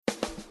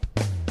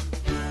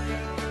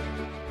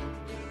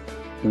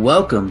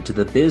Welcome to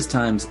the Biz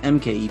Times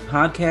MKE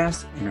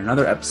podcast and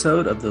another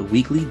episode of the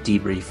Weekly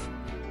Debrief.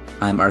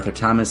 I'm Arthur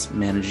Thomas,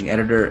 Managing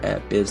Editor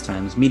at Biz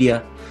Times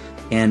Media,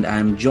 and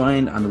I'm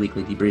joined on the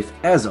Weekly Debrief,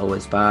 as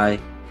always,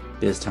 by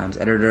Biz Times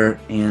Editor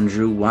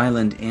Andrew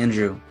Weiland.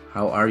 Andrew,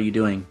 how are you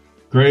doing?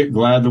 Great.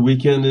 Glad the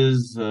weekend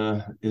is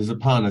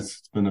upon us.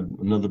 It's been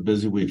another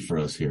busy week for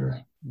us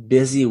here.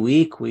 Busy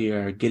week. We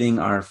are getting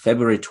our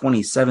February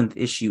 27th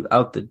issue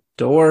out the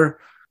door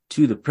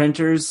to the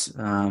printers.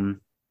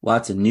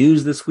 Lots of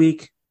news this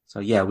week. So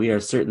yeah, we are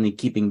certainly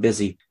keeping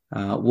busy.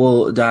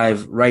 We'll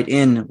dive right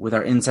in with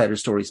our Insider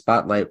Story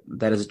Spotlight.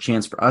 That is a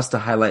chance for us to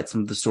highlight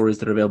some of the stories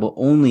that are available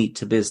only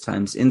to Biz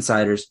Times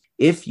insiders.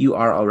 If you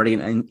are already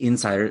an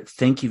insider,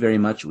 thank you very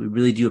much. We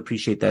really do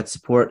appreciate that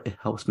support. It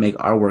helps make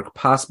our work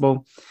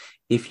possible.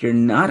 If you're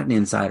not an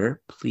insider,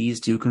 please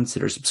do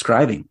consider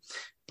subscribing.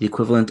 The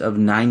equivalent of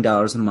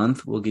 $9 a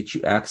month will get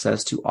you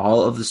access to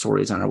all of the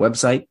stories on our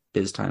website,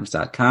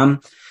 biztimes.com.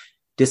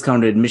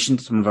 discounted admission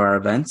to some of our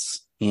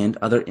events, and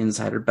other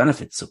insider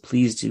benefits. So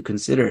please do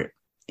consider it.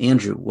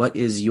 Andrew, what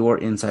is your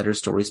Insider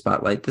Story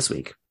Spotlight this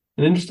week?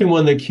 An interesting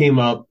one that came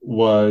up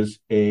was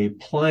a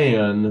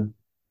plan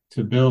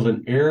to build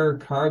an air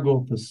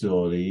cargo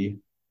facility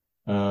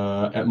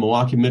at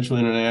Milwaukee Mitchell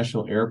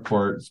International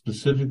Airport,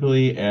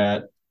 specifically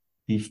at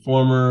the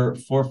former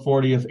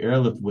 440th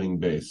Airlift Wing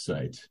Base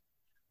site,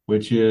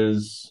 which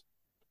is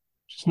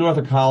just north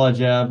of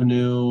College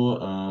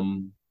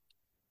Avenue,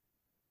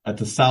 at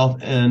the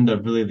south end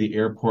of really the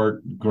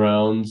airport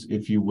grounds,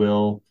 if you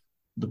will.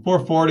 The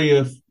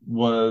 440th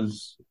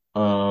was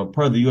part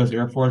of the U.S.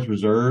 Air Force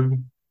Reserve,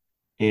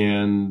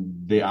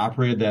 and they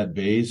operated that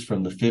base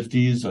from the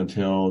 50s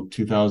until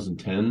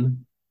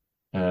 2010.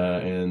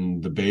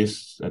 And the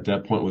base at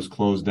that point was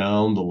closed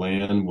down. The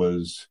land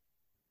was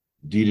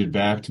deeded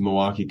back to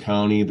Milwaukee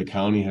County. The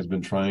county has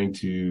been trying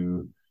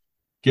to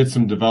get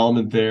some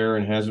development there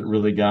and hasn't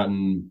really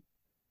gotten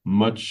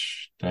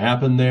much to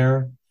happen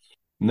there.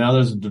 Now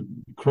there's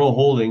Crow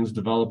Holdings,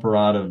 developer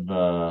out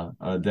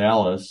of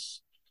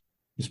Dallas,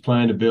 is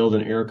planning to build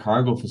an air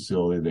cargo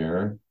facility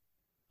there,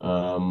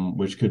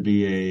 which could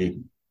be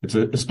it's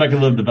a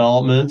speculative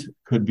development,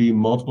 could be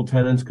multiple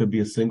tenants, could be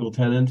a single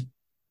tenant.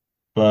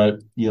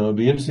 But, it'd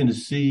be interesting to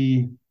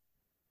see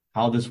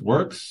how this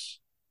works.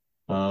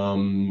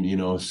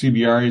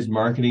 CBRE is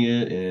marketing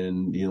it,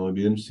 and, it'd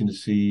be interesting to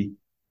see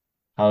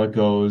how it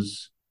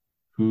goes,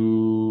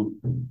 who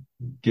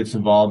gets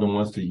involved and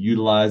wants to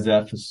utilize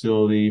that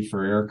facility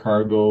for air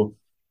cargo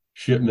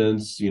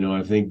shipments.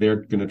 I think they're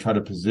going to try to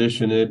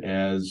position it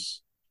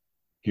as,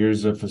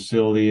 here's a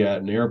facility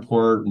at an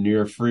airport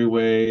near a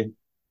freeway,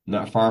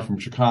 not far from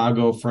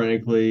Chicago,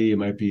 frankly. It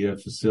might be a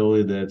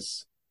facility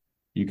that's,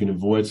 you can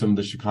avoid some of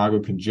the Chicago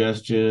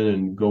congestion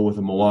and go with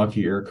a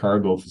Milwaukee air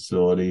cargo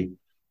facility.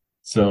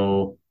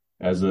 So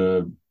as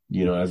a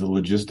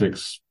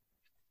logistics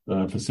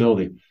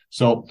facility.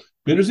 So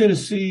be interesting to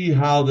see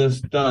how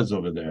this does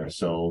over there.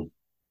 So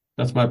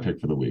that's my pick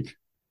for the week.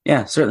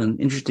 Yeah, certainly.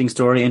 Interesting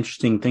story,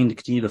 interesting thing to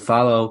continue to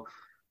follow.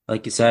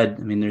 Like you said,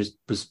 I mean, there's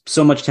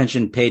so much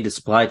attention paid to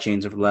supply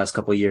chains over the last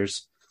couple of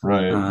years.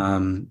 Right.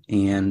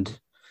 And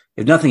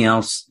if nothing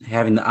else,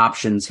 having the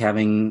options, I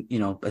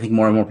think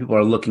more and more people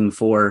are looking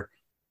for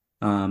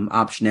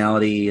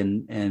optionality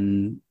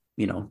and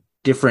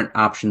different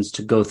options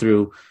to go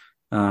through.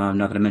 I'm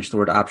not going to mention the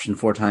word option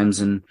 4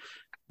 times in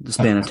the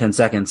span of 10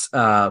 seconds.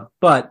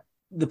 But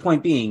the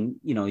point being,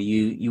 you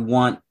don't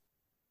want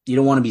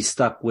to be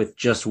stuck with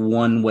just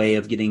one way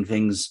of getting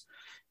things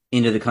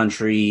into the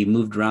country,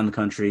 moved around the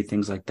country,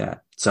 things like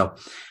that. So,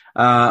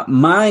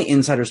 my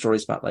Insider Story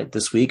Spotlight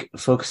this week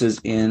focuses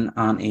in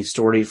on a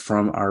story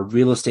from our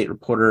real estate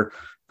reporter,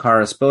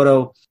 Cara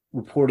Spoto,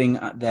 reporting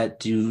that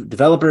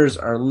developers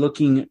are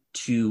looking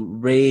to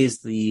raise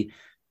the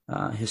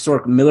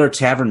historic Miller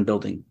Tavern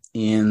building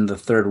in the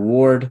 3rd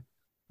Ward,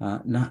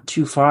 not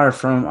too far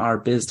from our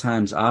Biz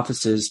Times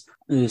offices.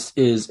 This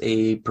is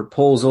a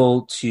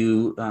proposal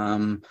to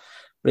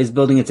raise a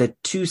building. It's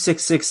at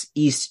 266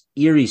 East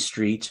Erie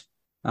Street,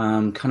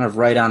 kind of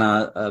right on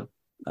a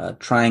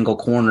triangle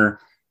corner,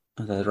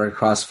 right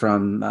across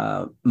from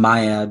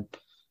Myad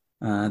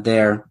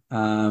there.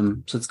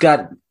 So it's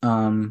got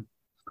some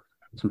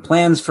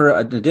plans for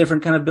a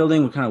different kind of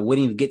building. We're kind of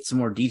waiting to get some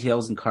more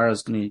details, and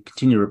Cara's going to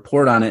continue to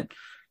report on it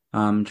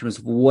in terms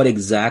of what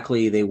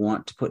exactly they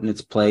want to put in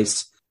its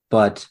place.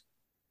 But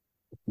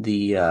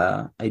the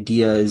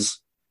idea is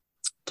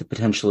to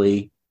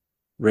potentially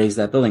raise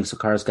that building. So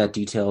Cara's got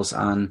details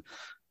on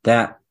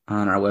that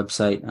on our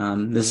website.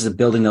 This is a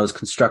building that was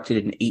constructed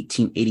in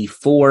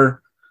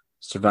 1884,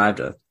 survived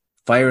a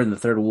fire in the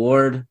 3rd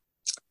Ward.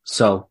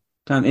 So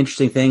kind of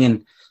interesting thing.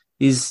 And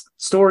these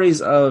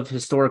stories of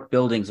historic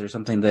buildings are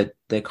something that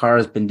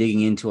Cara's been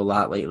digging into a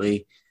lot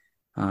lately.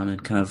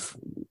 And kind of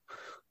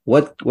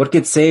what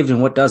gets saved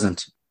and what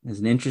doesn't is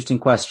an interesting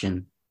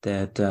question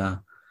that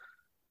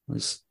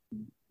was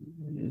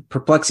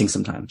perplexing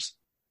sometimes.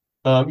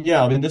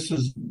 This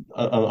is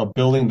a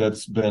building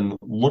that's been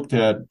looked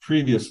at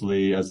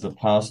previously as the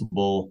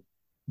possible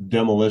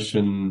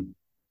demolition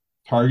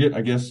Target,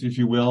 I guess, if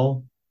you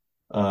will.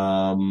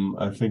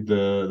 I think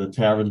the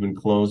tavern's been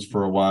closed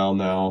for a while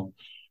now,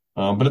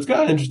 but it's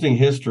got an interesting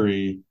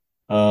history.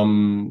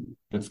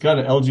 It's got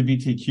an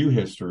LGBTQ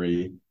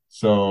history,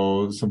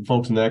 so some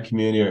folks in that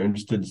community are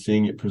interested in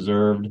seeing it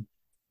preserved,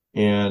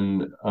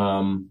 and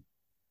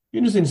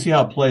interesting to see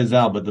how it plays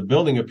out. But the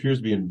building appears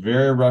to be in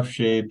very rough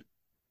shape.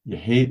 You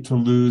hate to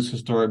lose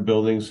historic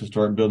buildings.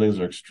 Historic buildings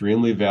are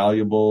extremely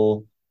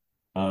valuable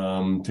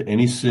to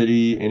any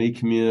city, any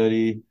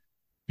community,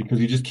 because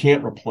you just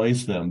can't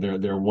replace them.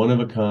 They're one of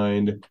a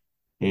kind,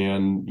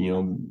 and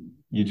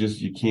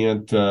you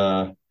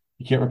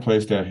can't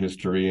replace that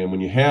history. And when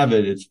you have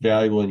it, it's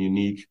valuable and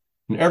unique.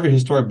 And every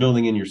historic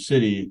building in your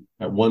city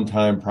at one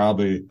time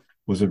probably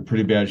was in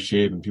pretty bad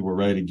shape, and people were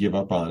ready to give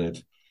up on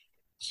it.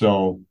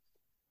 So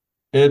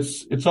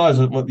it's always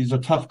these are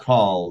tough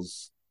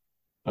calls.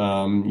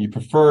 You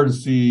prefer to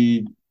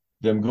see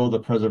them go the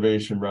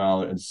preservation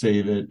route and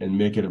save it and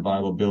make it a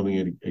viable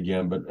building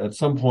again. But at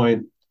some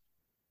point,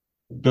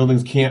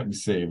 buildings can't be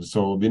saved. So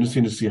it'll be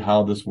interesting to see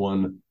how this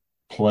one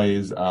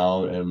plays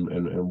out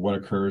and what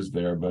occurs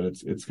there. But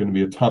it's going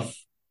to be tough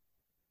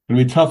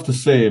to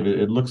save.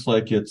 It looks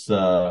like it's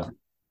an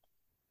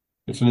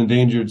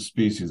endangered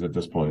species at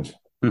this point.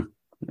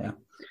 Yeah.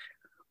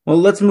 Well,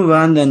 let's move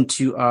on then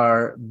to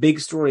our big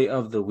story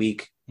of the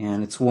week.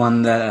 And it's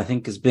one that I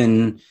think has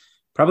been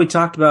probably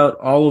talked about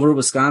all over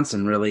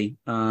Wisconsin, really.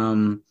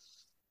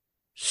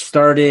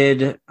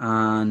 Started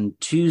on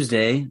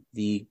Tuesday,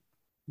 the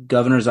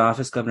governor's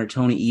office, Governor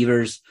Tony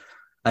Evers,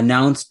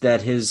 announced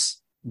that his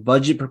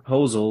budget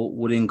proposal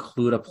would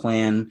include a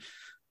plan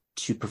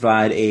to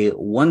provide a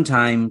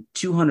one-time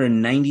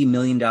 $290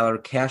 million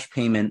cash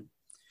payment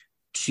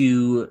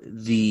to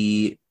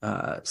the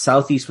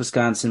Southeast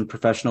Wisconsin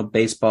Professional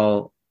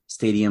Baseball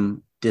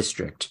Stadium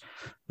District,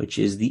 which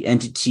is the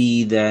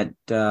entity that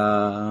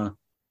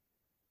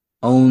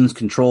owns,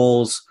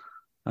 controls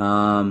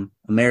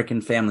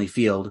American Family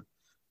Field.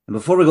 And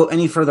before we go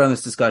any further on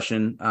this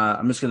discussion,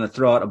 I'm just going to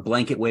throw out a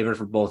blanket waiver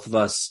for both of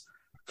us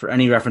for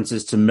any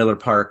references to Miller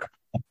Park,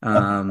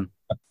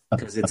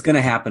 because it's going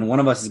to happen.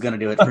 One of us is going to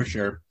do it for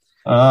sure.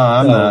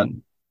 I'm not.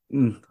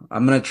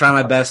 I'm going to try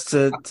my best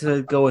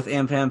to go with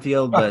AmFam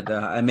Field, but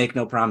I make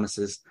no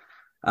promises.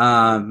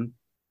 So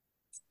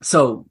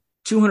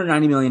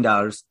 $290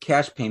 million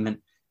cash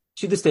payment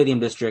to the stadium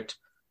district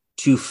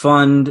to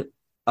fund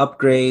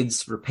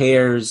upgrades,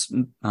 repairs,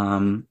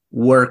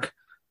 work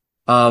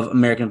of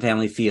American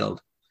Family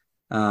Field.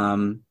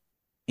 And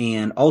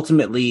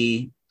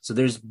ultimately, so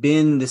this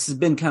has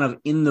been kind of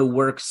in the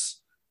works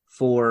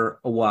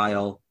for a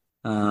while.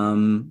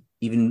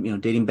 Even,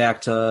 dating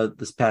back to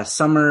this past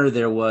summer,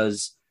 there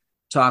was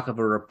talk of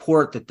a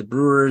report that the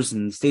Brewers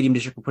and the Stadium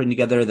District were putting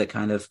together that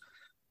kind of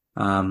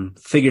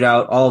figured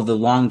out all of the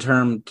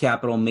long-term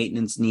capital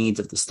maintenance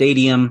needs of the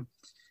stadium.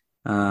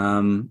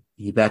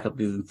 You back up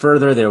even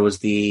further, there was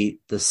the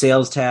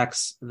sales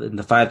tax, the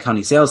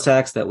 5-county sales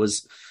tax that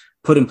was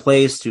put in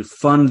place to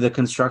fund the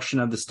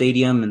construction of the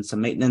stadium and some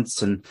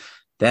maintenance, and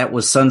that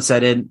was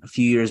sunsetted a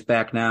few years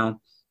back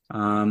now.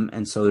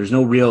 And so there's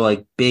no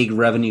real big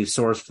revenue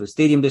source for the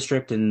stadium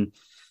district, and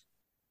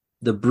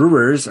the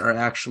Brewers are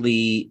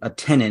actually a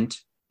tenant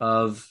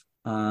of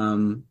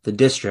the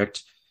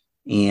district.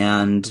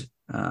 And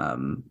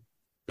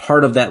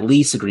part of that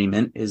lease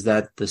agreement is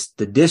that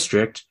the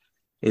district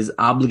is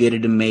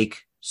obligated to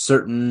make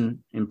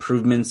certain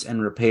improvements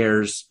and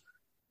repairs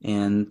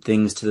and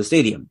things to the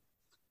stadium.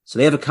 So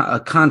they have a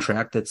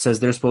contract that says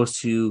they're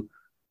supposed to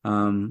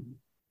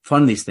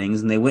fund these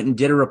things, and they went and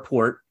did a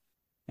report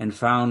and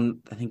found,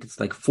 I think it's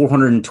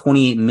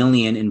 $428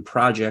 million in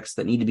projects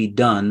that need to be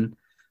done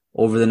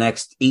over the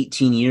next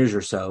 18 years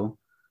or so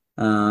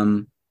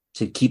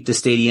to keep the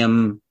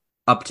stadium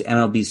up to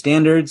MLB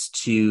standards,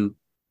 to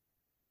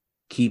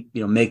keep,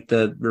 make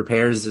the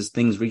repairs as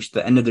things reach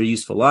the end of their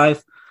useful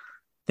life,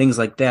 things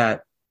like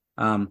that.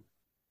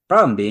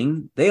 Problem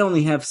being, they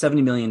only have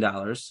 $70 million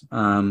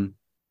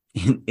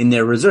in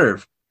their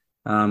reserve.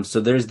 So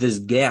there's this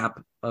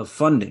gap of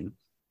funding.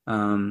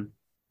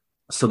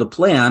 So the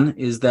plan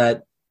is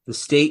that the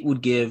state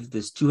would give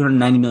this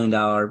 $290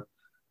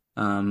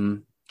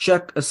 million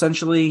check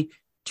essentially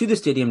to the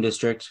stadium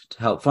district to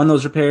help fund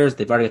those repairs.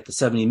 They've already got the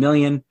 $70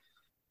 million.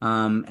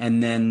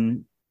 And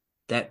then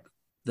that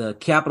the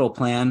capital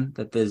plan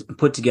that has been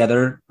put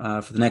together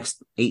for the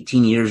next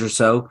 18 years or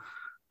so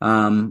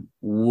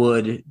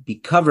would be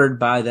covered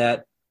by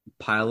that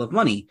pile of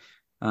money,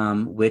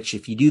 which,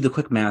 if you do the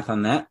quick math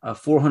on that, a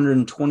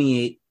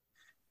 $428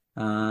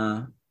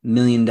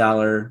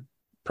 million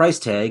price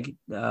tag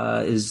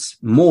is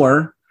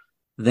more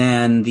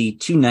than the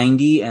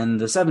 290 and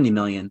the 70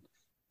 million.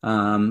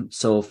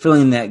 So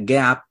filling that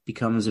gap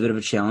becomes a bit of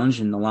a challenge,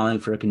 and allowing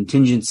for a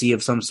contingency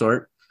of some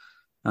sort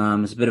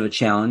is a bit of a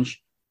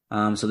challenge.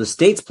 So the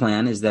state's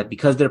plan is that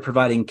because they're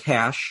providing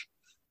cash,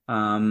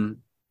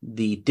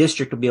 the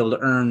district will be able to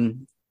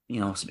earn,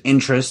 some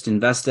interest,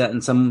 invest that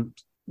in some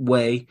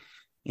way,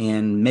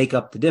 and make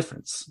up the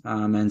difference.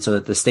 And so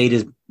that the state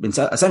is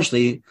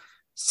essentially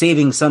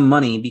saving some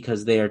money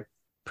because they are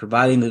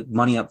providing the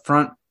money up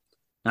front,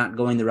 not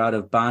going the route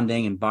of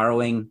bonding and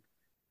borrowing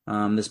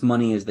this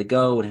money as they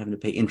go and having to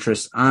pay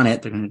interest on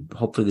it. They're going to,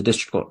 hopefully the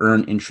district will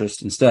earn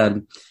interest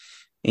instead.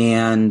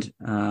 And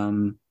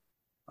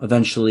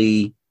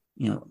eventually,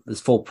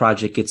 this full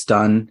project gets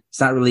done. It's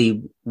not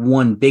really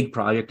one big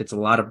project. It's a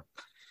lot of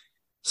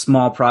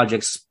small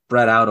projects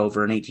spread out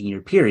over an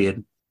 18-year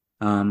period.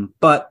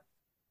 But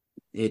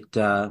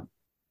the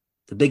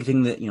big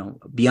thing that,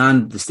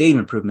 beyond the stadium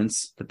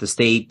improvements that the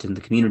state and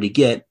the community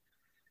get,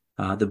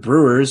 the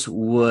Brewers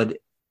would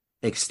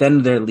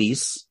extend their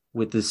lease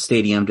with the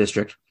stadium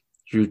district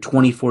through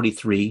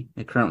 2043.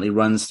 It currently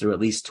runs through at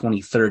least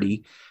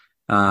 2030.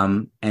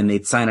 And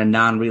they'd sign a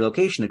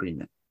non-relocation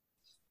agreement.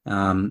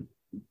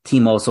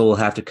 Team also will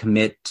have to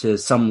commit to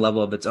some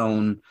level of its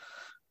own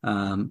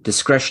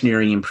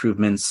discretionary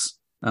improvements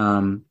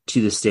to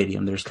the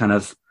stadium. There's kind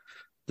of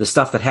the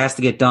stuff that has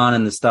to get done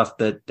and the stuff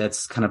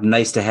that's kind of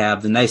nice to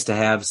have. The nice to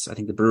haves, I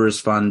think the Brewers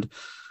fund,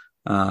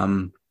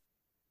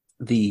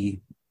 the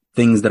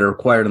things that are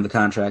required in the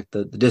contract,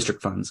 the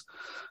district funds.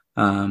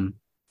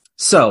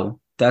 So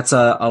that's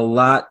a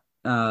lot,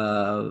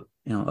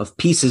 of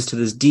pieces to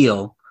this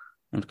deal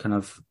and kind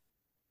of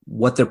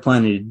what they're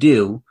planning to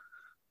do.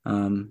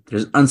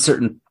 There's an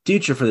uncertain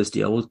future for this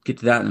deal. We'll get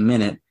to that in a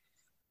minute.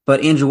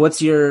 But Andrew,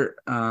 what's your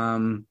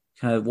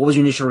what was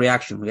your initial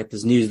reaction? We got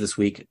this news this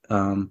week,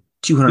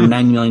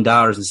 $290 million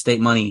in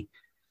state money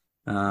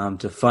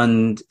to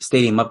fund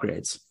stadium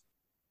upgrades.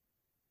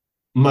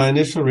 My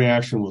initial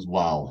reaction was,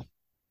 wow,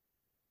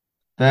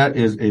 that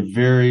is a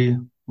very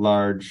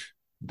large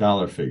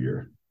dollar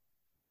figure.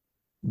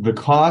 The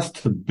cost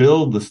to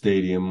build the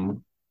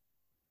stadium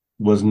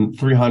was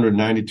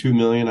 $392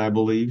 million, I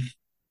believe.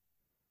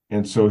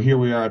 And so here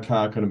we are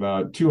talking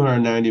about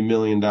 $290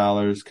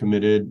 million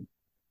committed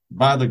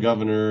by the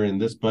governor in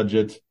this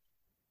budget.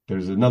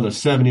 There's another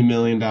 $70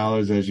 million,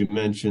 as you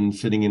mentioned,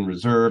 sitting in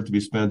reserve to be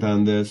spent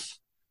on this.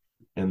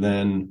 And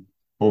then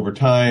over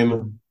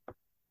time,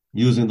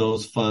 using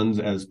those funds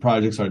as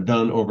projects are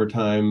done over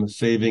time,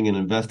 saving and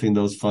investing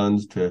those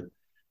funds to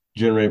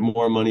generate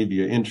more money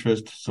via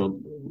interest. So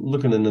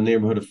looking in the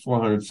neighborhood of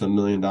 $400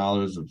 million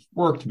of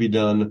work to be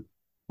done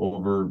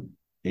over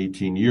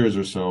 18 years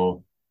or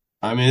so.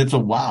 I mean, it's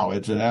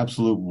an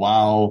absolute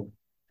wow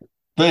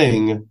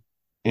thing.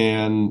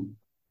 And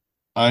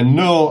I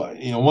know,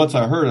 once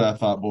I heard it, I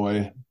thought,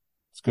 boy,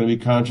 it's going to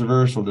be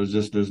controversial.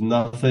 There's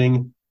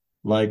nothing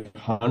like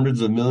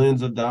hundreds of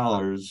millions of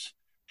dollars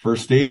for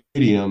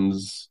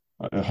stadiums,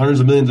 hundreds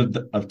of millions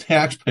of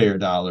taxpayer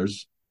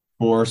dollars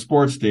for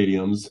sports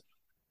stadiums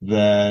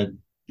that,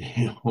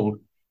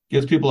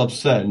 gets people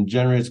upset and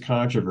generates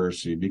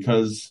controversy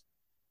because,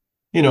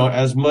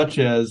 as much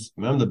as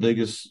I'm the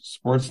biggest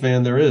sports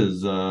fan there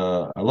is,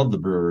 I love the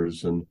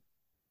Brewers and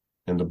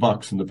the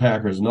Bucks and the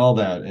Packers and all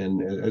that.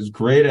 And as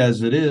great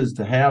as it is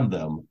to have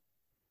them,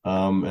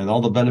 and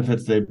all the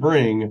benefits they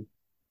bring,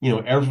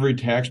 every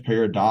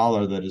taxpayer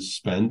dollar that is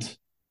spent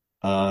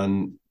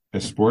on a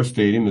sports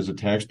stadium is a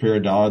taxpayer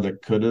dollar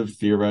that could have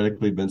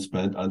theoretically been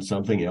spent on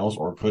something else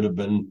or could have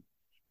been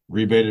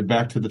rebated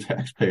back to the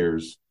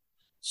taxpayers.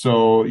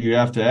 So you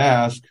have to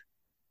ask,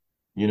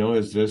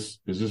 is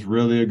this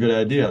really a good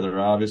idea? There are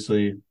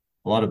obviously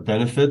a lot of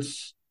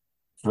benefits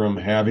from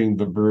having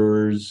the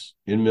Brewers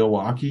in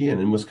Milwaukee and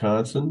in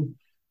Wisconsin.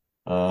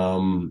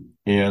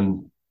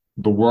 And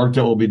the work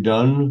that will be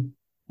done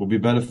will be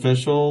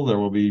beneficial. There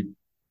will be,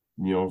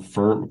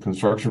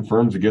 construction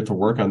firms that get to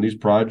work on these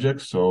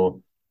projects.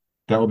 So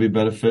that will be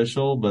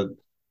beneficial. But,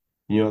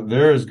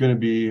 there is going to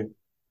be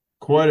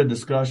quite a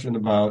discussion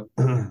about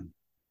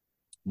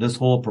this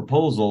whole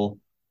proposal.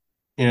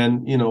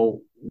 And,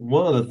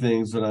 one of the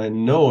things that I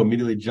know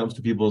immediately jumps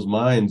to people's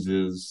minds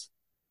is,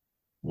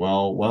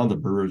 well, why don't the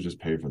Brewers just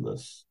pay for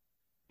this?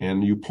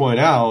 And you point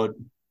out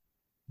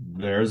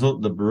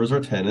the Brewers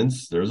are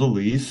tenants, there's a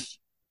lease,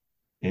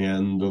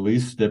 and the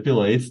lease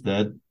stipulates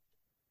that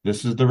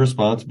this is the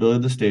responsibility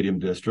of the stadium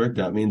district.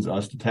 That means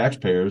us, the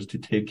taxpayers, to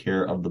take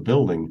care of the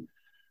building,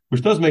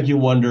 which does make you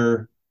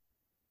wonder,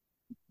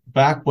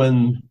 back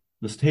when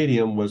the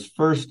stadium was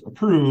first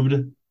approved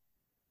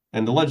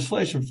and the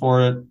legislation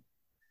for it,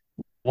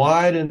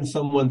 why didn't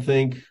someone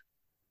think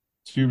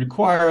to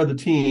require the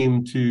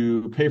team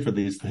to pay for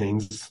these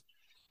things?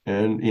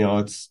 And,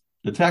 it's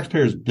the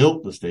taxpayers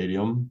built the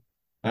stadium.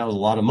 That was a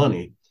lot of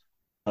money.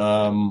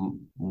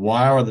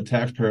 Why are the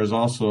taxpayers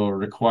also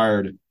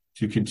required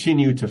to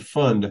continue to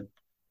fund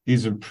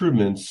these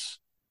improvements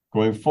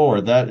going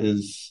forward? That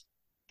is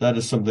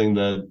something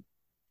that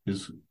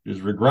is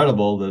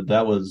regrettable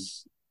that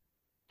was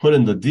put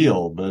in the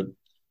deal, but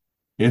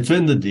it's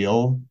in the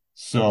deal.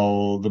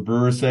 So the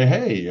Brewers say,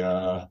 hey,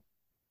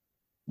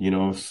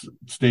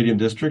 stadium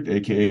district,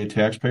 aka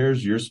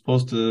taxpayers, you're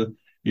supposed to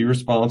be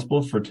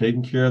responsible for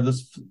taking care of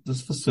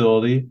this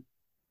facility.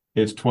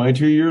 It's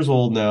 22 years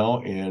old now,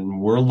 and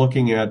we're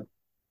looking at,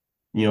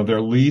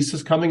 their lease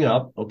is coming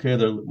up. Okay,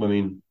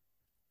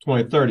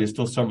 2030 is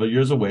still several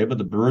years away, but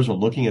the Brewers are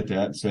looking at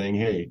that and saying,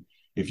 hey,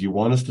 if you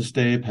want us to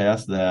stay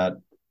past that,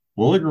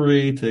 we'll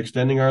agree to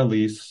extending our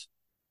lease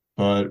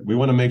but we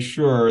want to make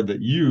sure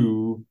that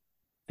you,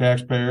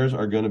 taxpayers,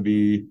 are going to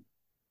be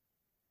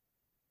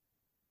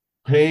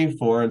paying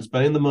for and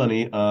spending the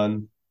money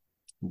on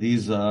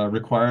these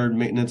required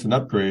maintenance and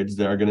upgrades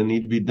that are going to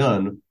need to be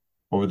done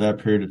over that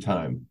period of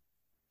time.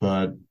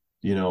 But,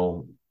 you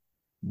know,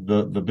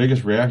 the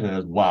biggest reaction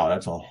is, wow,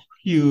 that's a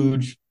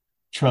huge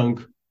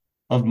chunk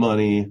of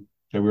money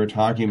that we were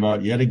talking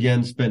about yet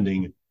again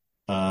spending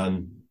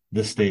on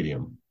this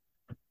stadium.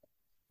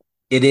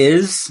 It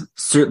is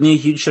certainly a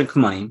huge chunk of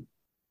money.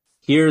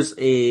 Here's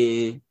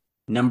a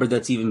number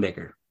that's even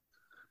bigger.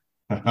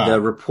 The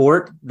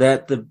report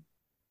that the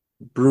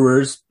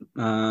Brewers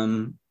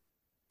and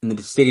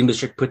the stadium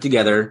district put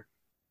together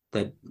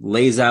that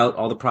lays out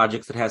all the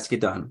projects that has to get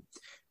done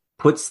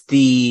puts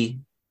the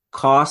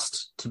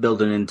cost to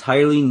build an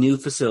entirely new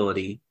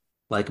facility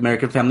like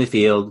American Family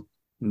Field,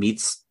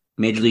 meets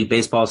Major League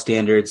Baseball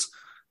standards,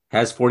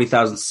 has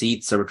 40,000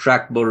 seats, a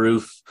retractable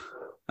roof,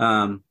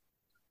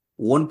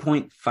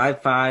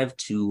 1.55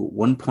 to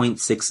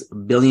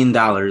 $1.6 billion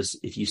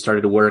if you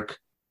started to work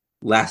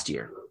last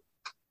year.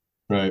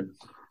 Right.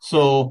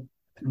 So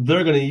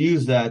they're going to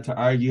use that to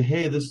argue,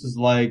 hey, this is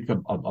like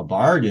a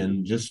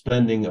bargain, just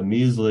spending a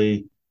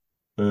measly,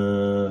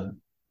 it'll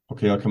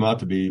come out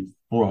to be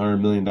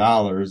 $400 million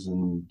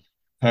in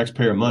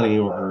taxpayer money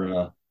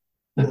over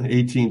an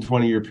 18,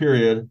 20-year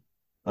period,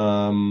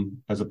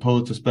 as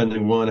opposed to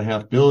spending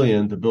 $1.5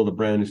 billion to build a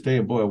brand new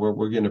stadium. Boy,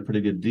 we're getting a pretty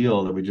good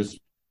deal that we just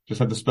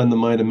have to spend the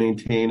money to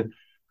maintain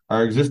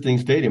our existing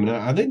stadium. And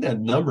I think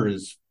that number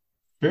is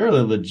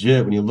fairly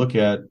legit when you look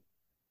at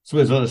some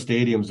of these other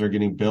stadiums that are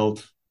getting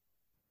built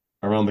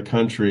around the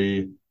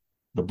country.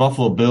 The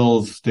Buffalo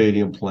Bills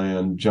stadium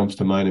plan jumps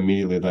to mind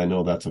immediately. That I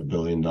know that's $1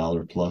 billion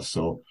plus.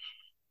 So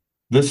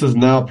this is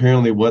now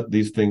apparently what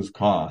these things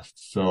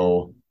cost.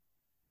 So,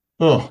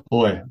 oh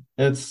boy,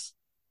 it's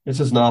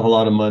just an awful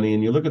lot of money.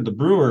 And you look at the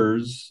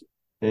Brewers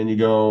and you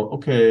go,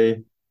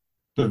 okay,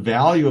 the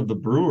value of the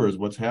Brewers,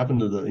 what's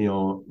happened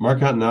to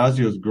Mark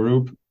Attanasios's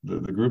group, the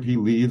group he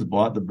leads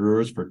bought the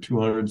Brewers for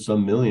 200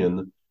 some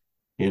million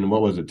in,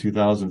 what was it,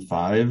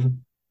 2005?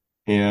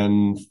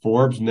 And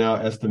Forbes now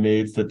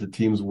estimates that the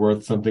team's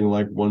worth something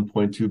like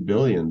 1.2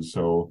 billion.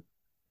 So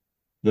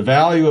the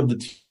value of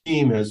the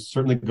team has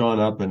certainly gone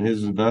up, and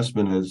his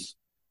investment has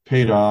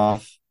paid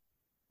off.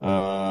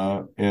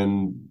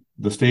 And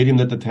the stadium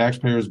that the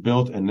taxpayers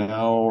built and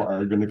now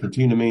are going to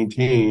continue to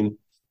maintain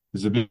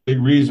is a big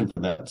reason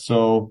for that.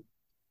 So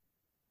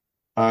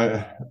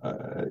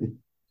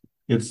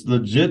it's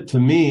legit to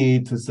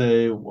me to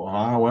say,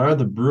 why are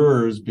the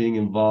Brewers being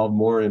involved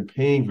more in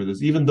paying for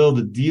this, even though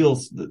the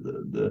deals,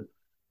 the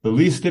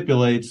lease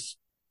stipulates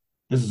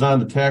this is on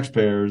the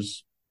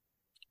taxpayers,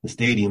 the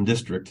stadium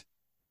district,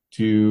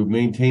 to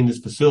maintain this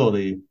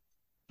facility.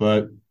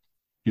 But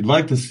you'd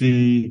like to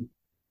see,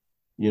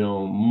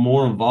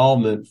 more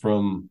involvement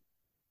from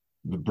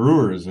the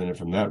Brewers in it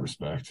from that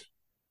respect.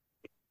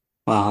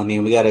 Well, I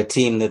mean, we got a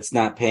team that's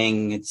not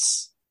paying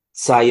its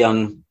Cy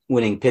Young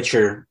winning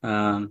pitcher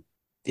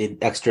the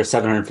extra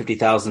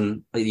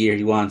 $750,000 a year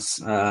he wants.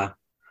 It's a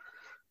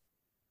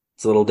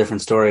little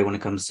different story when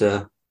it comes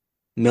to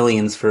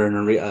millions for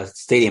a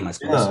stadium, I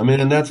suppose. Yeah, I mean,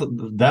 and that's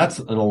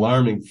an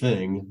alarming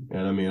thing.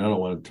 And I mean, I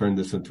don't want to turn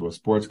this into a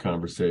sports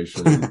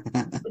conversation.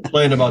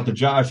 Complain about the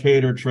Josh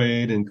Hader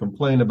trade and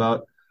complain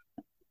about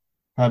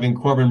having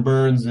Corbin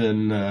Burns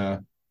in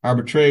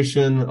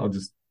arbitration. I'll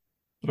just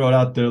throw it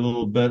out there a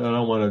little bit. I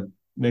don't want to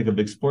make a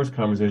big sports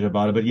conversation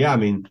about it, but yeah, I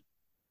mean,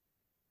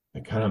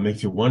 it kind of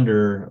makes you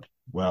wonder,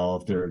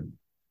 well,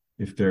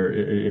 if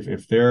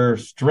they're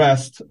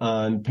stressed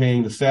on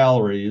paying the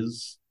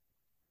salaries,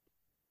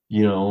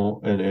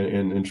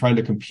 and trying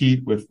to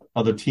compete with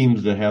other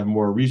teams that have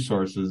more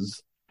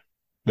resources,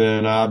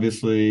 then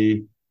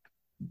obviously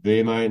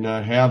they might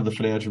not have the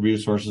financial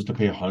resources to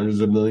pay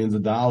hundreds of millions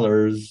of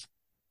dollars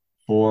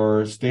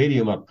for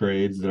stadium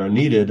upgrades that are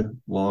needed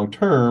long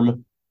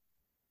term.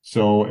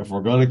 So if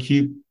we're going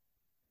to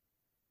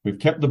we've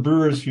kept the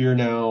Brewers here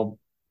now,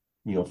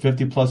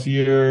 50 plus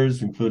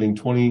years, including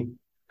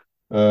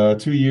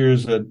 22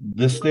 years at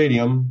this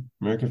stadium,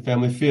 American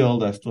Family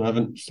Field. I still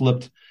haven't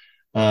slipped.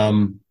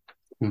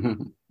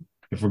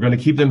 If we're going to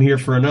keep them here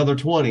for another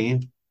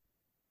 20,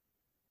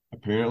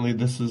 apparently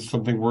this is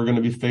something we're going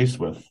to be faced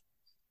with.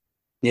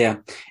 Yeah.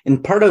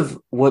 And part of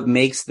what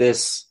makes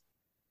this,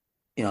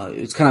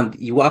 it's kind of,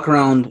 you walk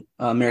around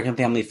American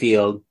Family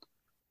Field.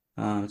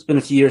 It's been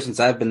a few years since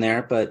I've been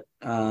there, but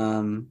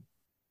I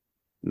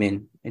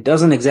mean, it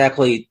doesn't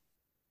exactly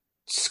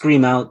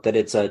scream out that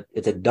it's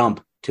a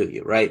dump to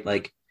you, right?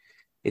 Like,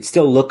 it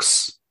still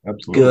looks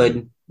Absolutely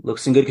good,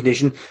 looks in good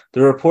condition.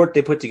 The report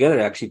they put together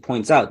actually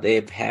points out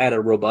they've had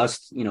a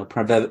robust,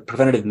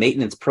 preventative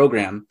maintenance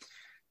program.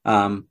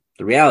 The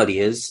reality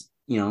is,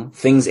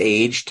 things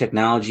age,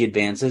 technology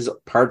advances,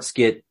 parts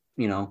get,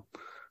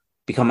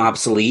 become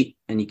obsolete,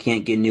 and you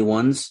can't get new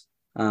ones.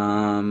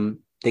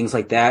 Things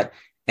like that.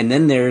 And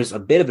then there's a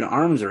bit of an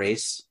arms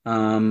race.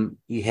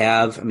 You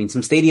have,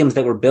 some stadiums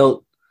that were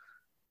built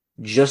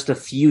just a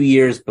few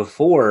years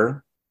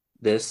before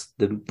this.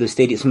 The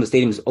stadium, some of the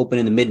stadiums opened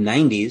in the mid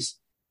 '90s.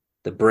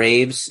 The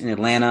Braves in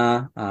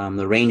Atlanta,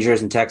 the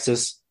Rangers in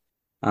Texas,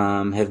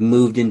 have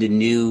moved into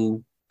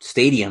new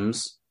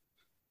stadiums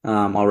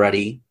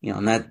already.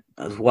 And that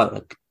was what,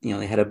 like,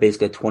 they had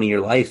basically a 20-year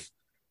life,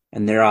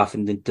 and they're off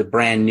into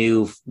brand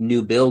new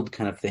build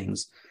kind of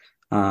things.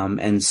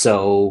 And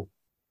so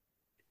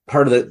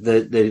part of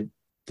the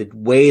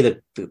way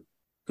that the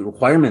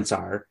requirements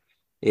are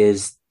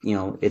is,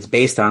 it's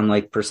based on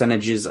like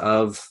percentages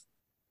of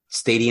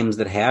stadiums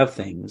that have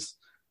things,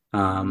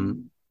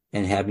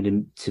 and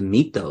having to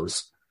meet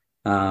those.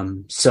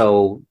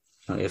 So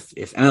if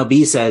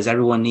MLB says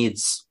everyone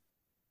needs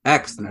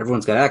X, then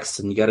everyone's got X,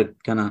 and you got to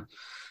kind of,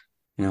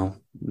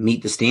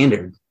 meet the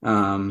standard.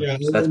 So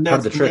that's part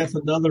of the trick. That's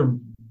another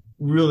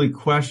really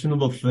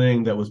questionable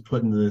thing that was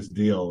put into this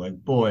deal. Like,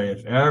 boy,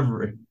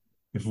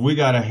 if we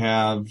got to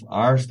have,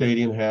 our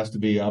stadium has to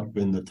be up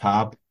in the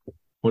top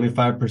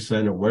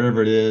 25% or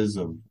whatever it is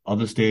of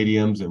other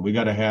stadiums, and we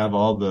got to have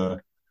all the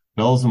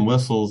bells and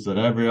whistles that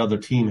every other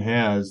team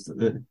has.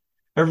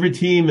 Every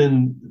team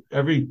in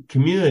every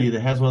community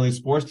that has one of these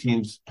sports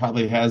teams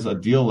probably has a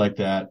deal like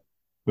that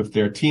with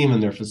their team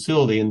and their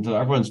facility, and so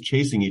everyone's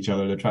chasing each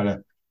other to try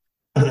to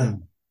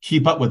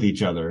keep up with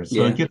each other.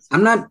 So it gets,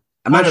 I'm not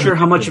sure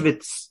how much of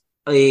it's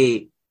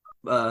a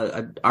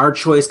our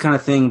choice kind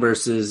of thing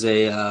versus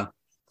an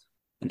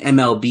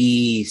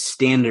MLB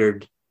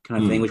standard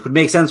kind of thing, which would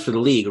make sense for the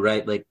league,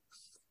 right? Like,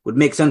 would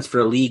make sense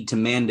for a league to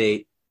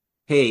mandate,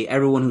 hey,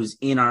 everyone who's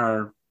in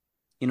our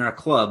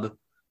club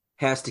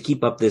has to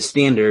keep up this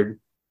standard,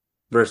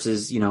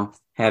 versus,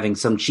 having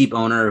some cheap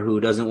owner who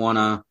doesn't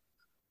want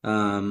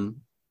to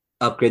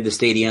upgrade the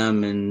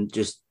stadium and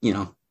just,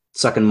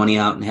 sucking money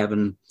out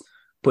and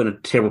putting a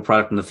terrible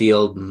product in the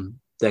field and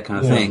that kind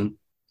of thing.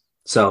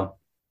 So,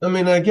 I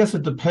mean, I guess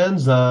it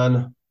depends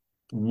on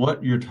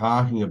what you're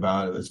talking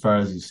about as far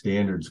as these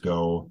standards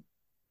go.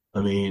 I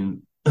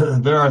mean,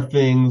 there are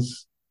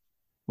things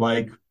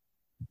like,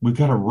 we've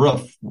got a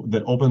roof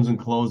that opens and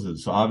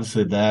closes. So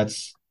obviously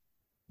that's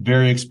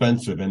very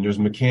expensive, and there's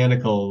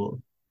mechanicals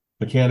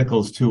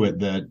to it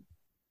that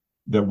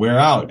wear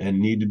out and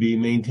need to be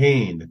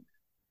maintained.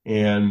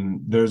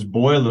 And there's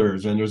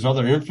boilers and there's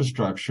other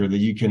infrastructure that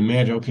you can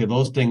imagine. Okay,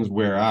 those things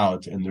wear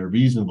out and they're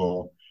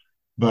reasonable,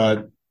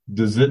 but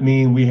does it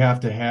mean we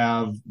have to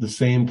have the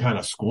same kind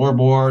of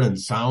scoreboard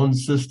and sound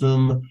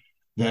system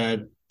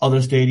that other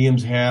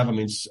stadiums have? I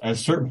mean, at a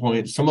certain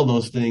point, some of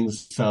those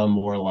things sound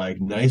more like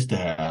nice to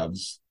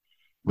haves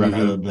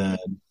rather than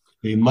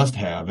they must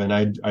have. And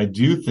I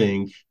do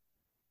think,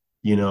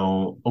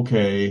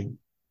 okay,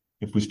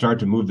 if we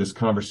start to move this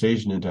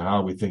conversation into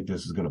how we think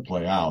this is going to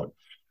play out,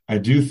 I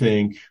do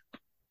think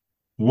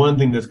one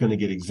thing that's going to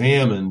get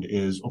examined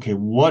is, okay,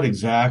 what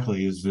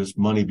exactly is this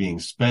money being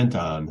spent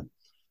on?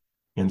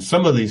 And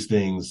some of these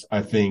things,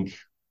 I think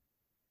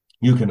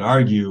you can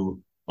argue,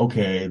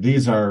 okay,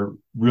 these are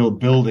real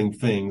building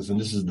things, and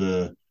this is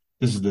the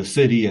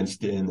city and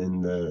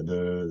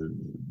the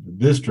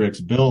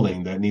district's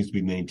building that needs to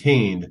be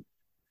maintained.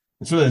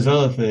 And some of these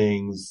other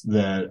things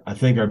that I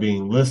think are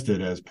being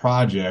listed as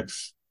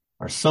projects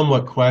are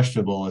somewhat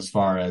questionable as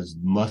far as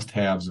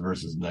must-haves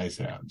versus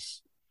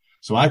nice-haves.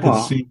 So I could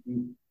see,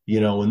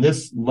 when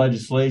this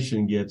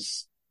legislation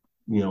gets,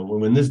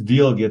 when this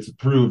deal gets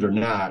approved or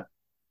not,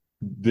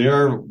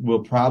 there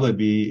will probably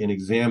be an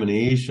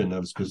examination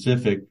of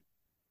specific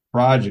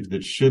projects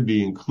that should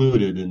be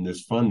included in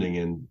this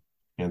funding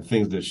and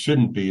things that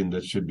shouldn't be, and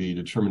that should be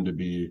determined to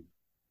be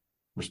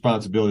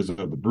responsibilities of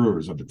the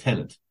brewers, of the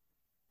tenant.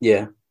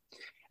 Yeah.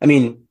 I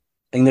mean,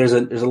 I think there's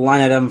a line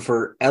item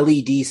for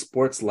LED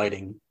sports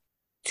lighting,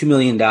 $2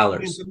 million.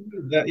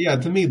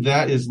 To me,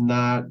 that is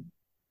not,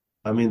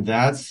 I mean,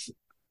 that's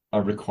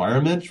a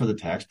requirement for the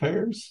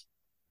taxpayers.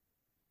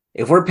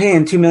 If we're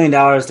paying $2 million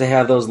to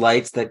have those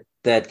lights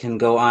that can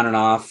go on and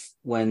off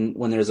when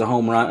there's a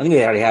home run, I think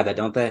they already have that,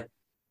 don't they?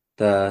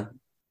 They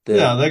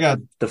got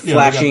the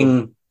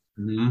flashing,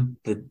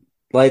 the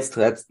lights.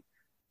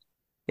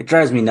 It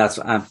drives me nuts.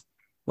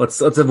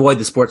 Let's avoid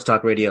the sports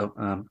talk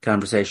radio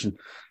conversation.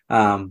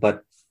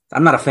 But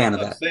I'm not a fan of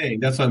that.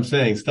 That's what I'm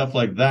saying. Stuff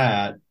like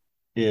that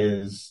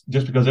is,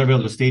 just because every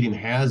other stadium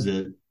has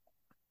it,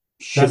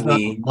 that's not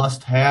a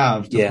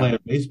must-have to play a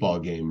baseball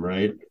game,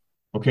 right?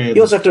 Okay,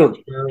 you also have to,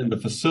 and the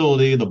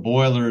facility, the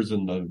boilers,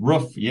 and the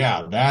roof.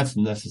 Yeah, that's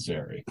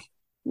necessary.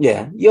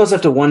 Yeah, you also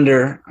have to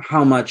wonder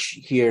how much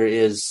here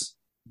is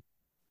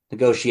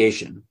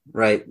negotiation,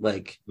 right?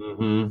 Like,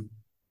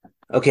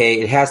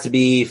 okay, it has to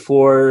be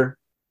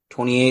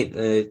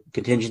 428,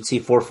 contingency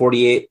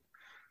 448.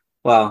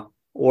 Well,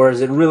 or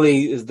is it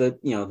really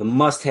the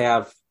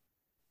must-have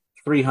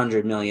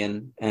 300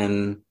 million,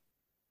 and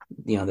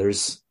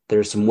there's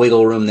some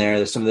wiggle room there.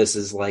 There's some of this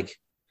is like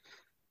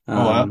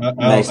I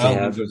nice to don't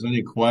have. think there's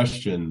any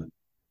question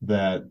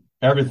that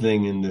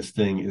everything in this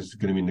thing is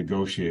going to be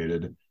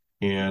negotiated.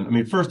 And I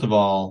mean, first of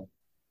all,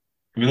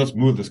 let's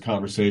move this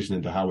conversation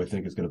into how we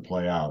think it's going to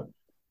play out.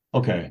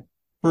 Okay,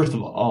 first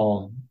of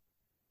all,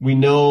 we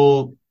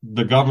know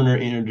the governor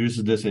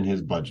introduces this in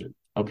his budget.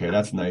 Okay,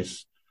 that's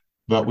nice.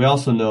 But we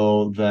also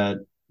know that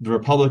the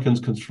Republicans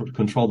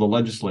control the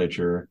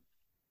legislature,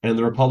 and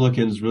the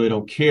Republicans really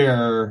don't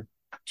care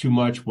too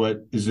much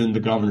what is in the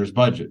governor's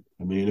budget.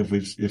 I mean,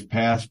 if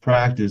past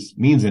practice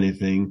means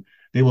anything,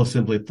 they will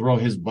simply throw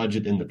his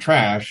budget in the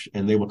trash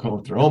and they will come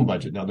up with their own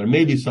budget. Now, there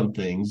may be some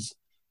things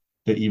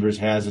that Evers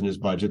has in his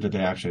budget that they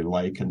actually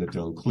like and that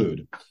they'll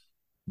include.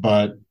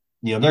 But,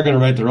 they're going to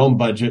write their own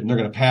budget and they're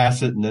going to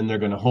pass it, and then they're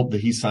going to hope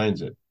that he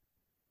signs it.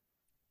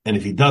 And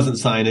if he doesn't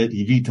sign it,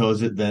 he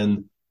vetoes it,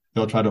 then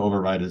they'll try to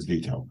override his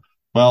veto.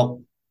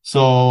 Well,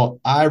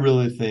 so I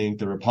really think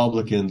the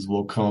Republicans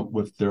will come up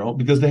with their own,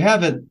 because they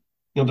haven't,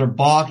 they're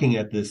balking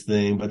at this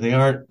thing, but they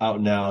aren't out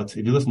and out.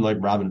 If you listen to like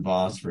Robin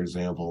Voss, for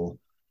example,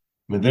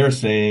 I mean, they're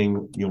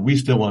saying, we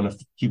still want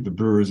to keep the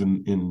Brewers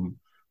in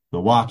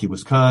Milwaukee,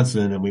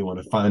 Wisconsin, and we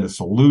want to find a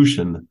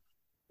solution.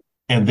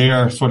 And they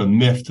are sort of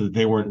miffed that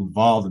they weren't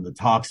involved in the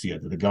talks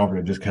yet, that the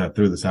governor just kind of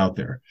threw this out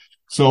there.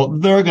 So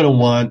they're going to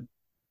want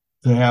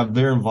to have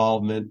their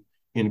involvement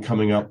in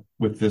coming up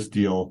with this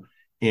deal.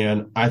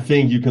 And I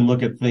think you can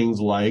look at things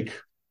like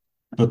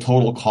the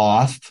total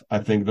cost. I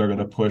think they're going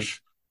to push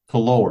to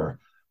lower.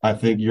 I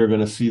think you're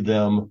going to see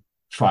them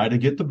try to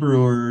get the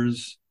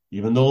Brewers,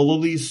 even though the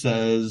lease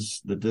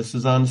says that this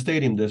is on the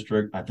stadium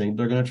district. I think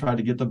they're going to try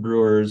to get the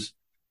Brewers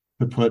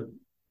to put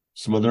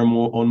some of their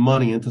own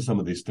money into some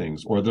of these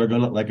things. Or they're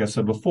going to, like I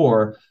said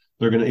before,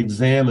 they're going to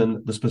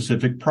examine the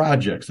specific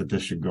projects that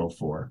this should go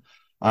for.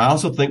 I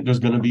also think there's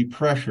going to be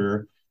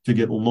pressure to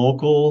get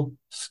local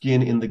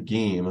skin in the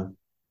game,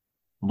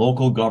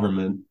 local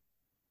government,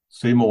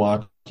 say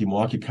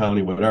Milwaukee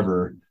County,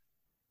 whatever,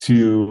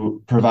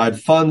 to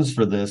provide funds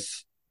for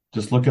this.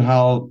 Just look at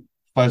how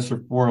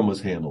Fiserv Forum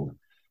was handled.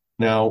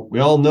 Now, we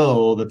all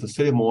know that the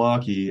city of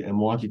Milwaukee and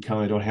Milwaukee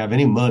County don't have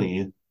any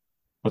money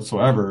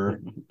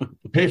whatsoever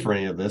to pay for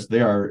any of this.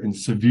 They are in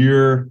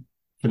severe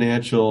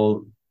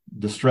financial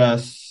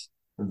distress.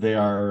 They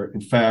are, in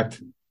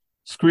fact,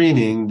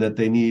 screaming that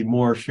they need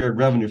more shared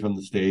revenue from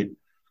the state,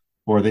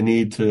 or they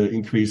need to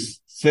increase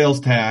sales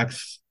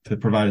tax to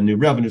provide a new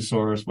revenue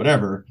source,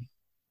 whatever.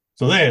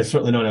 So they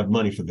certainly don't have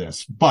money for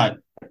this. But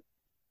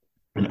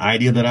an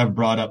idea that I've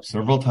brought up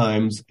several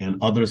times, and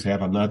others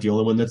have, I'm not the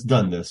only one that's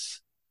done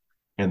this,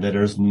 and that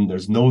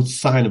there's no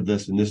sign of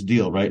this in this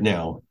deal right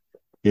now,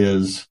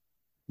 is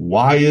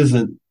why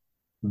isn't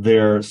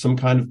there some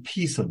kind of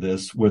piece of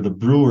this where the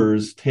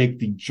Brewers take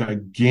the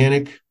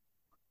gigantic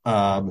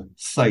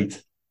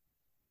site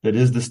that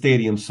is the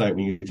stadium site,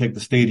 when you take the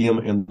stadium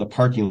and the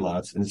parking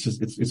lots, and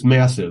it's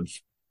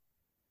massive.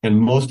 And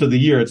most of the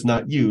year it's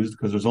not used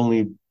because there's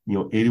only,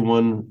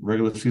 81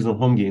 regular season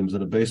home games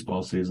in a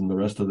baseball season. The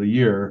rest of the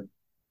year,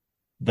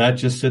 that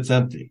just sits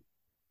empty.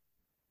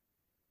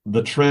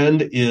 The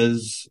trend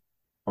is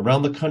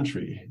around the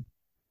country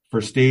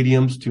for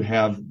stadiums to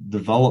have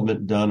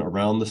development done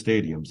around the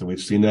stadiums. And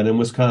we've seen that in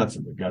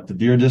Wisconsin. We've got the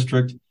Deer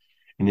District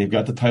and you've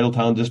got the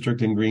Titletown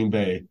District in Green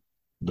Bay.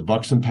 The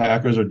Bucks and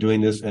Packers are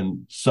doing this,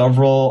 and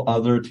several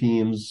other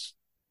teams,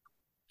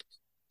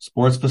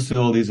 sports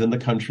facilities in the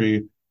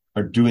country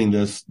are doing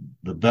this.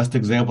 The best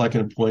example I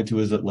can point to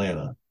is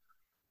Atlanta,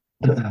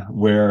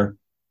 where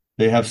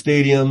they have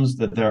stadiums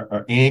that there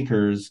are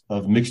anchors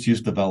of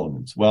mixed-use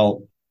developments.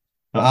 Well,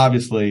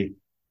 obviously,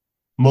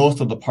 most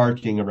of the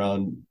parking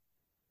around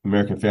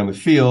American Family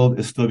Field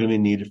is still going to be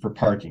needed for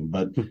parking,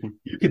 but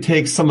you could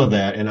take some of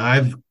that, and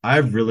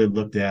I've really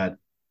looked at,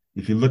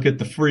 if you look at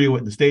the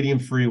freeway, the stadium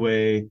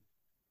freeway,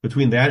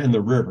 between that and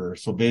the river,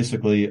 so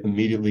basically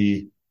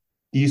immediately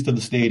east of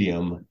the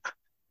stadium,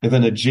 and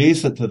then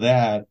adjacent to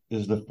that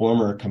is the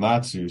former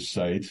Komatsu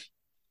site.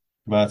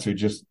 Komatsu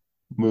just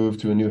moved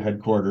to a new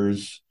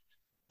headquarters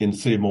in the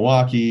city of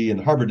Milwaukee in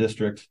the Harbor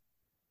District,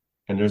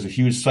 and there's a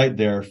huge site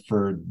there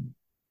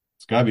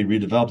it's got to be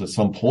redeveloped at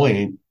some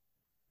point.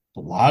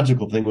 The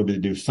logical thing would be to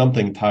do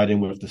something tied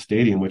in with the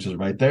stadium, which is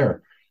right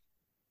there.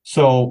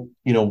 So,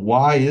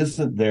 why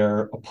isn't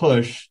there a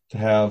push to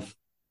have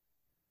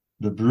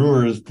the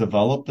Brewers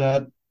develop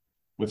that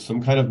with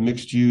some kind of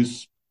mixed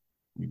use?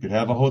 You could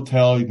have a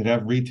hotel, you could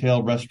have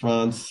retail,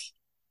 restaurants,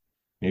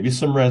 maybe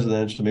some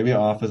residential, maybe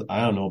office,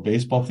 I don't know,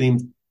 baseball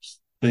themed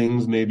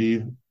things,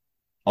 maybe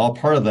all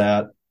part of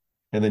that,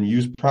 and then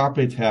use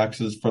property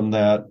taxes from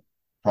that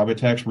property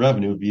tax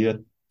revenue via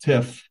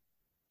TIF,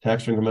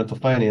 tax incremental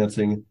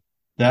financing.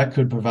 That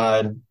could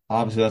provide,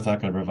 obviously that's not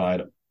going to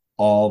provide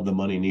all the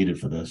money needed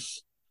for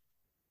this,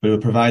 but it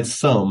would provide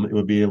some. It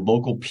would be a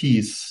local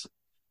piece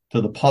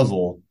to the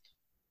puzzle.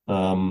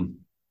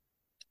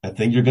 I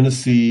think you're going to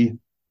see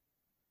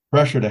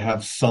pressure to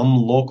have some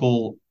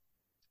local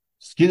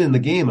skin in the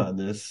game on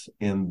this,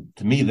 and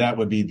to me that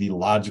would be the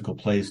logical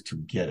place to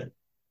get it.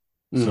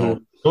 Mm-hmm. So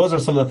those are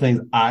some of the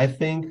things I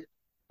think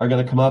are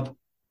going to come up,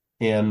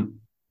 and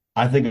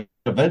I think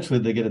eventually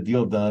they get a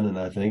deal done, and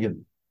I think it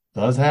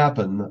does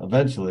happen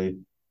eventually.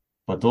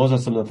 But those are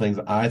some of the things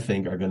I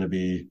think are going to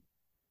be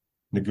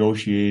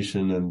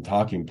negotiation and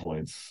talking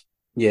points.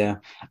 Yeah.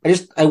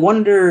 I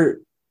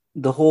wonder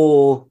the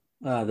whole,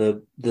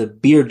 the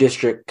beer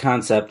district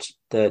concept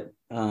that,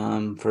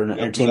 for an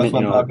entertainment, that's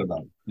what I'm talking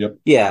about. Yep.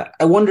 Yeah.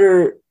 I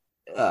wonder,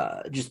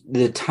 just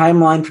the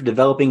timeline for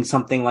developing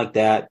something like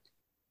that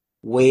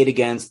weighed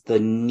against the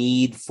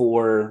need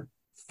for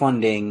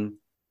funding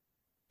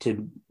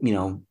to,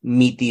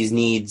 meet these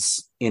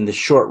needs in the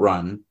short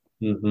run.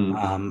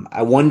 Mm-hmm.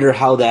 I wonder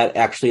how that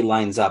actually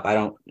lines up.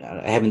 I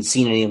haven't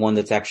seen anyone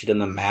that's actually done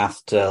the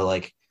math to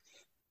like,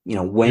 at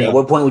Yeah.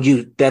 what point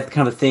would that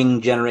kind of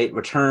thing generate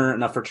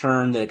enough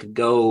return that it could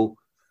go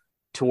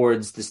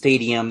towards the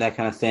stadium, that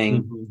kind of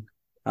thing. Mm-hmm.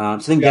 So I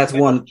think Yeah, that's I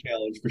find that's one a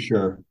challenge for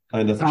sure. I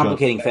find that's a challenge.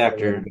 complicating I don't have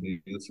factor.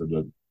 any answer,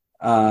 but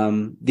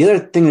The other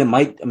thing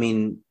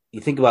that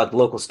you think about the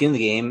local skin of the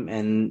game,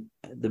 and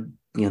I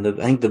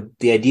think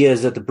the idea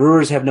is that the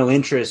Brewers have no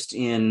interest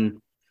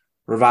in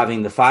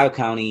reviving the Five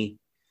County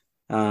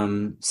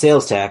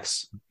sales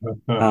tax,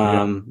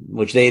 yeah,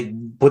 which they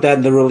put that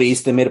in the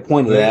release. They made a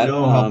point of they that.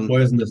 know how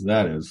poisonous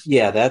that is.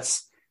 Yeah,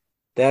 that's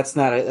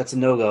a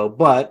no go.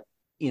 But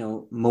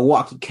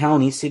Milwaukee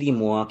County, City of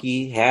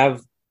Milwaukee,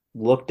 have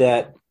looked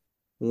at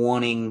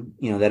wanting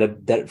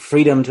that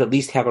freedom to at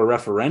least have a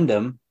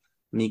referendum.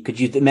 I mean, could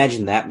you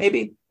imagine that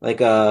maybe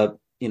like an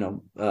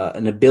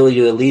ability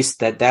to at least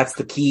that's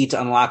the key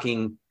to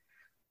unlocking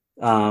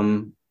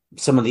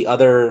some of the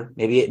other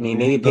maybe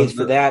it pays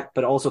for that,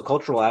 but also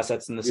cultural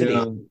assets in the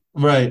Yeah, city.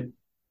 right.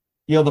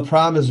 The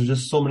problem is there's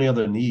just so many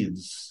other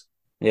needs.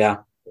 Yeah.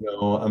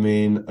 I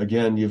mean,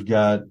 again, you've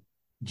got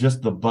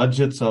just the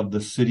budgets of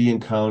the city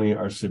and county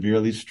are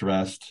severely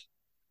stressed.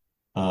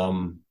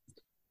 Um,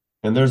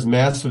 and there's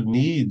massive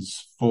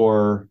needs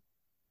for,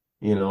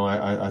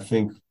 I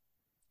think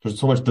there's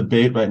so much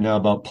debate right now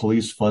about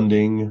police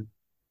funding.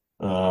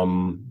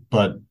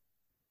 But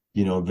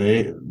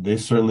they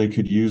certainly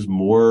could use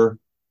more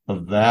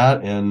of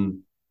that. And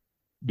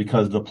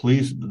because the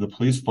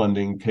police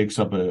funding takes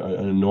up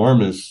an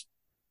enormous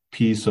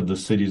piece of the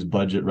city's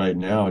budget right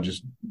now,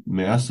 just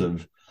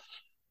massive.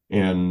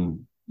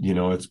 And,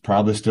 it's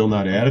probably still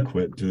not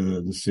adequate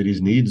to the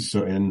city's needs.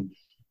 So, and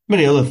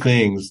many other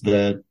things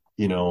that,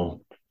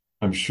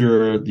 I'm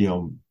sure,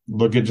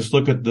 look at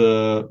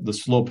the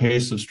slow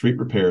pace of street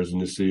repairs in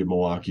the city of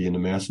Milwaukee and the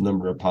massive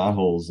number of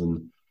potholes.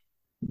 And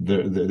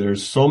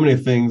there's so many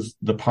things.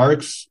 The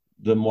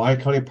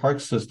Milwaukee County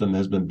Park system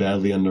has been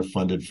badly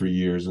underfunded for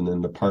years. And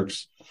then the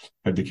parks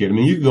have decayed. I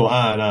mean, you can go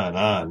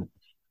on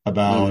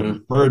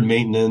about bird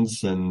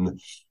maintenance and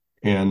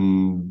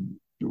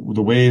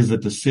the ways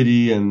that the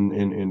city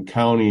and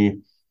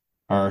county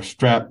are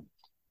strapped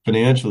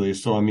financially.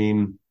 So, I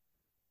mean,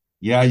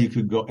 yeah, you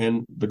could go,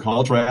 and the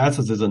cultural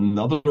assets is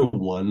another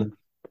one.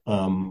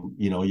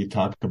 You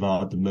talk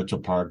about the Mitchell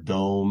Park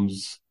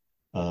domes.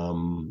 We're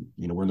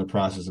in the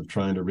process of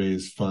trying to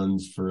raise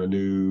funds for a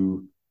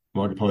new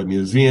Milwaukee Public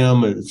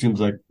Museum. It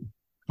seems like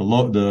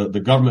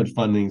the government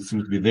funding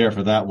seems to be there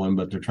for that one,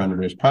 but they're trying to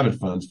raise private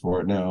funds for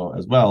it now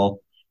as well.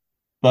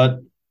 But,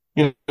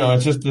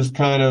 it's just this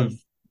kind of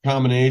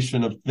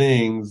combination of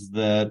things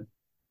that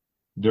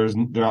there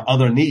are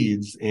other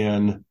needs.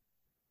 And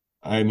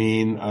I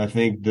mean, I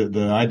think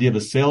the idea of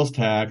a sales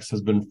tax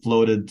has been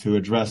floated to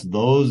address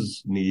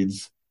those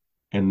needs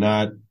and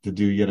not to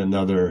do yet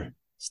another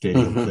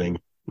stadium thing.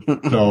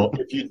 So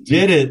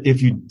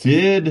if you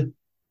did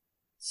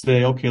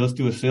say, okay, let's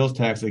do a sales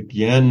tax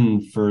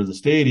again for the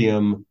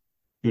stadium,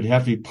 it would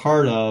have to be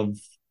part of,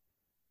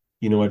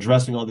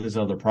 addressing all these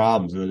other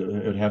problems.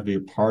 It would have to be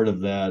a part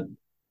of that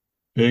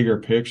bigger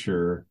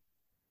picture,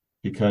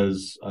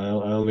 because I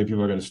don't think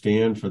people are going to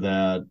stand for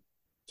that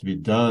to be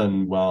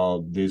done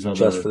while these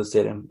Just other for the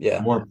stadium.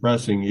 Yeah. more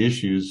pressing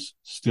issues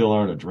still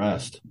aren't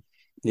addressed.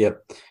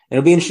 Yep. And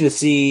it'll be interesting to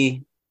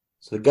see.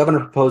 So the governor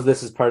proposed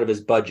this as part of his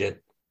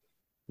budget.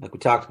 Like we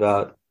talked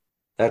about,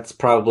 that's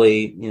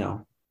probably,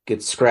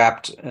 gets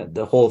scrapped,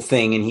 the whole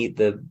thing, and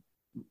the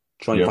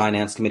Joint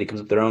Finance Committee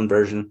comes up with their own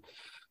version.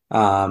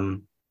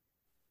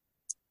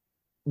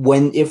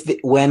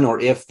 When or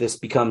if this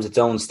becomes its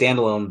own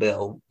standalone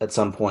bill at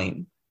some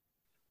point,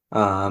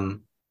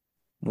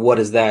 what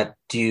does that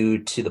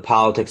do to the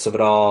politics of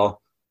it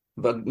all?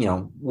 But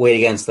weighed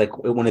against, like,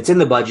 when it's in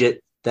the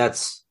budget,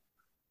 that's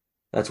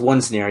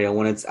one scenario.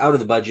 When it's out of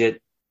the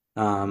budget,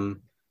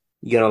 you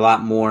get a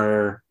lot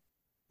more,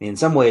 in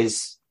some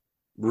ways,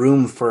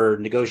 room for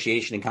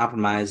negotiation and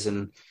compromise,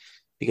 and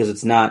because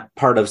it's not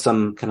part of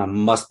some kind of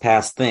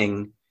must-pass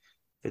thing,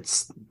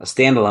 it's a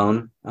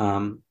standalone.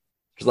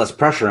 There's less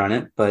pressure on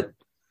it, but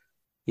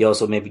you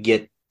also maybe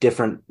get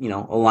different,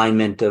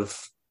 alignment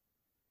of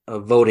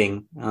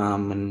voting,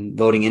 and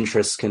voting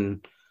interests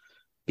can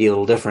be a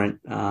little different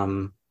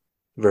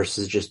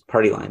versus just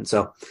party lines.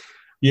 So,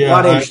 a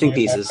lot of interesting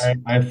pieces.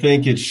 I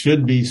think it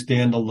should be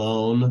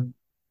standalone.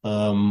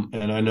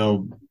 And I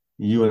know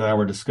you and I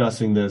were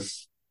discussing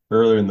this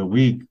earlier in the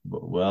week.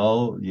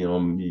 Well,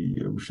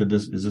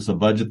 is this a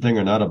budget thing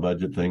or not a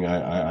budget thing?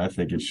 I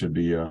think it should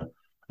be a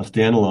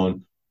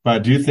standalone, but I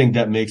do think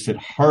that makes it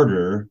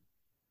harder.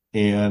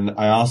 And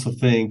I also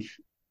think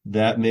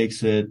that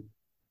makes it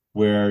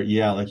where,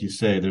 like you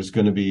say, there's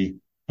going to be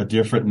a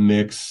different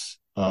mix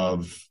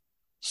of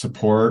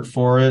support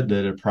for it,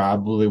 that it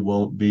probably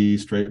won't be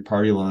straight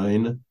party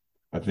line.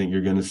 I think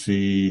you're going to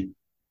see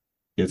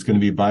It's going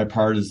to be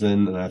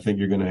bipartisan, and I think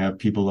you're going to have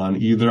people on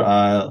either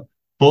aisle,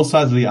 both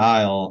sides of the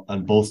aisle,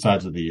 on both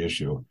sides of the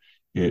issue.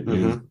 It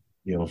is,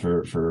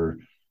 for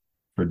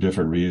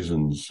different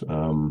reasons.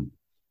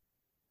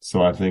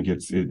 So I think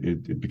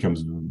it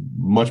becomes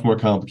much more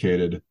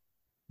complicated,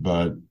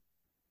 but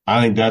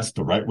I think that's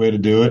the right way to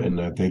do it, and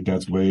I think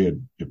that's the way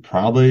it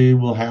probably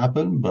will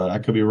happen. But I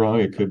could be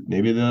wrong.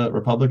 Maybe the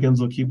Republicans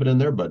will keep it in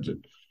their budget.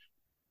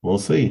 We'll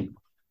see.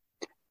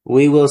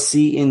 We will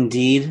see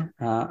indeed.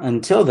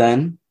 Until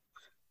then,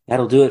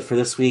 that'll do it for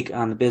this week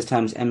on the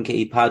BizTimes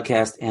MKE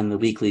podcast and the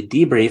weekly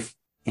debrief.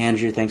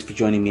 Andrew, thanks for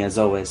joining me as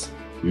always.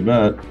 You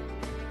bet.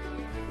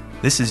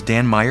 This is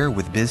Dan Meyer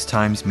with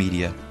BizTimes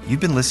Media. You've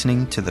been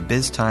listening to the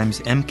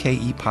BizTimes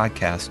MKE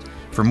podcast.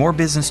 For more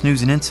business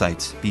news and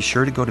insights, be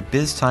sure to go to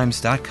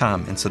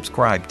biztimes.com and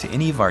subscribe to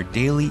any of our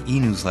daily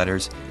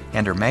e-newsletters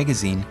and our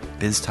magazine,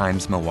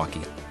 BizTimes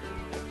Milwaukee.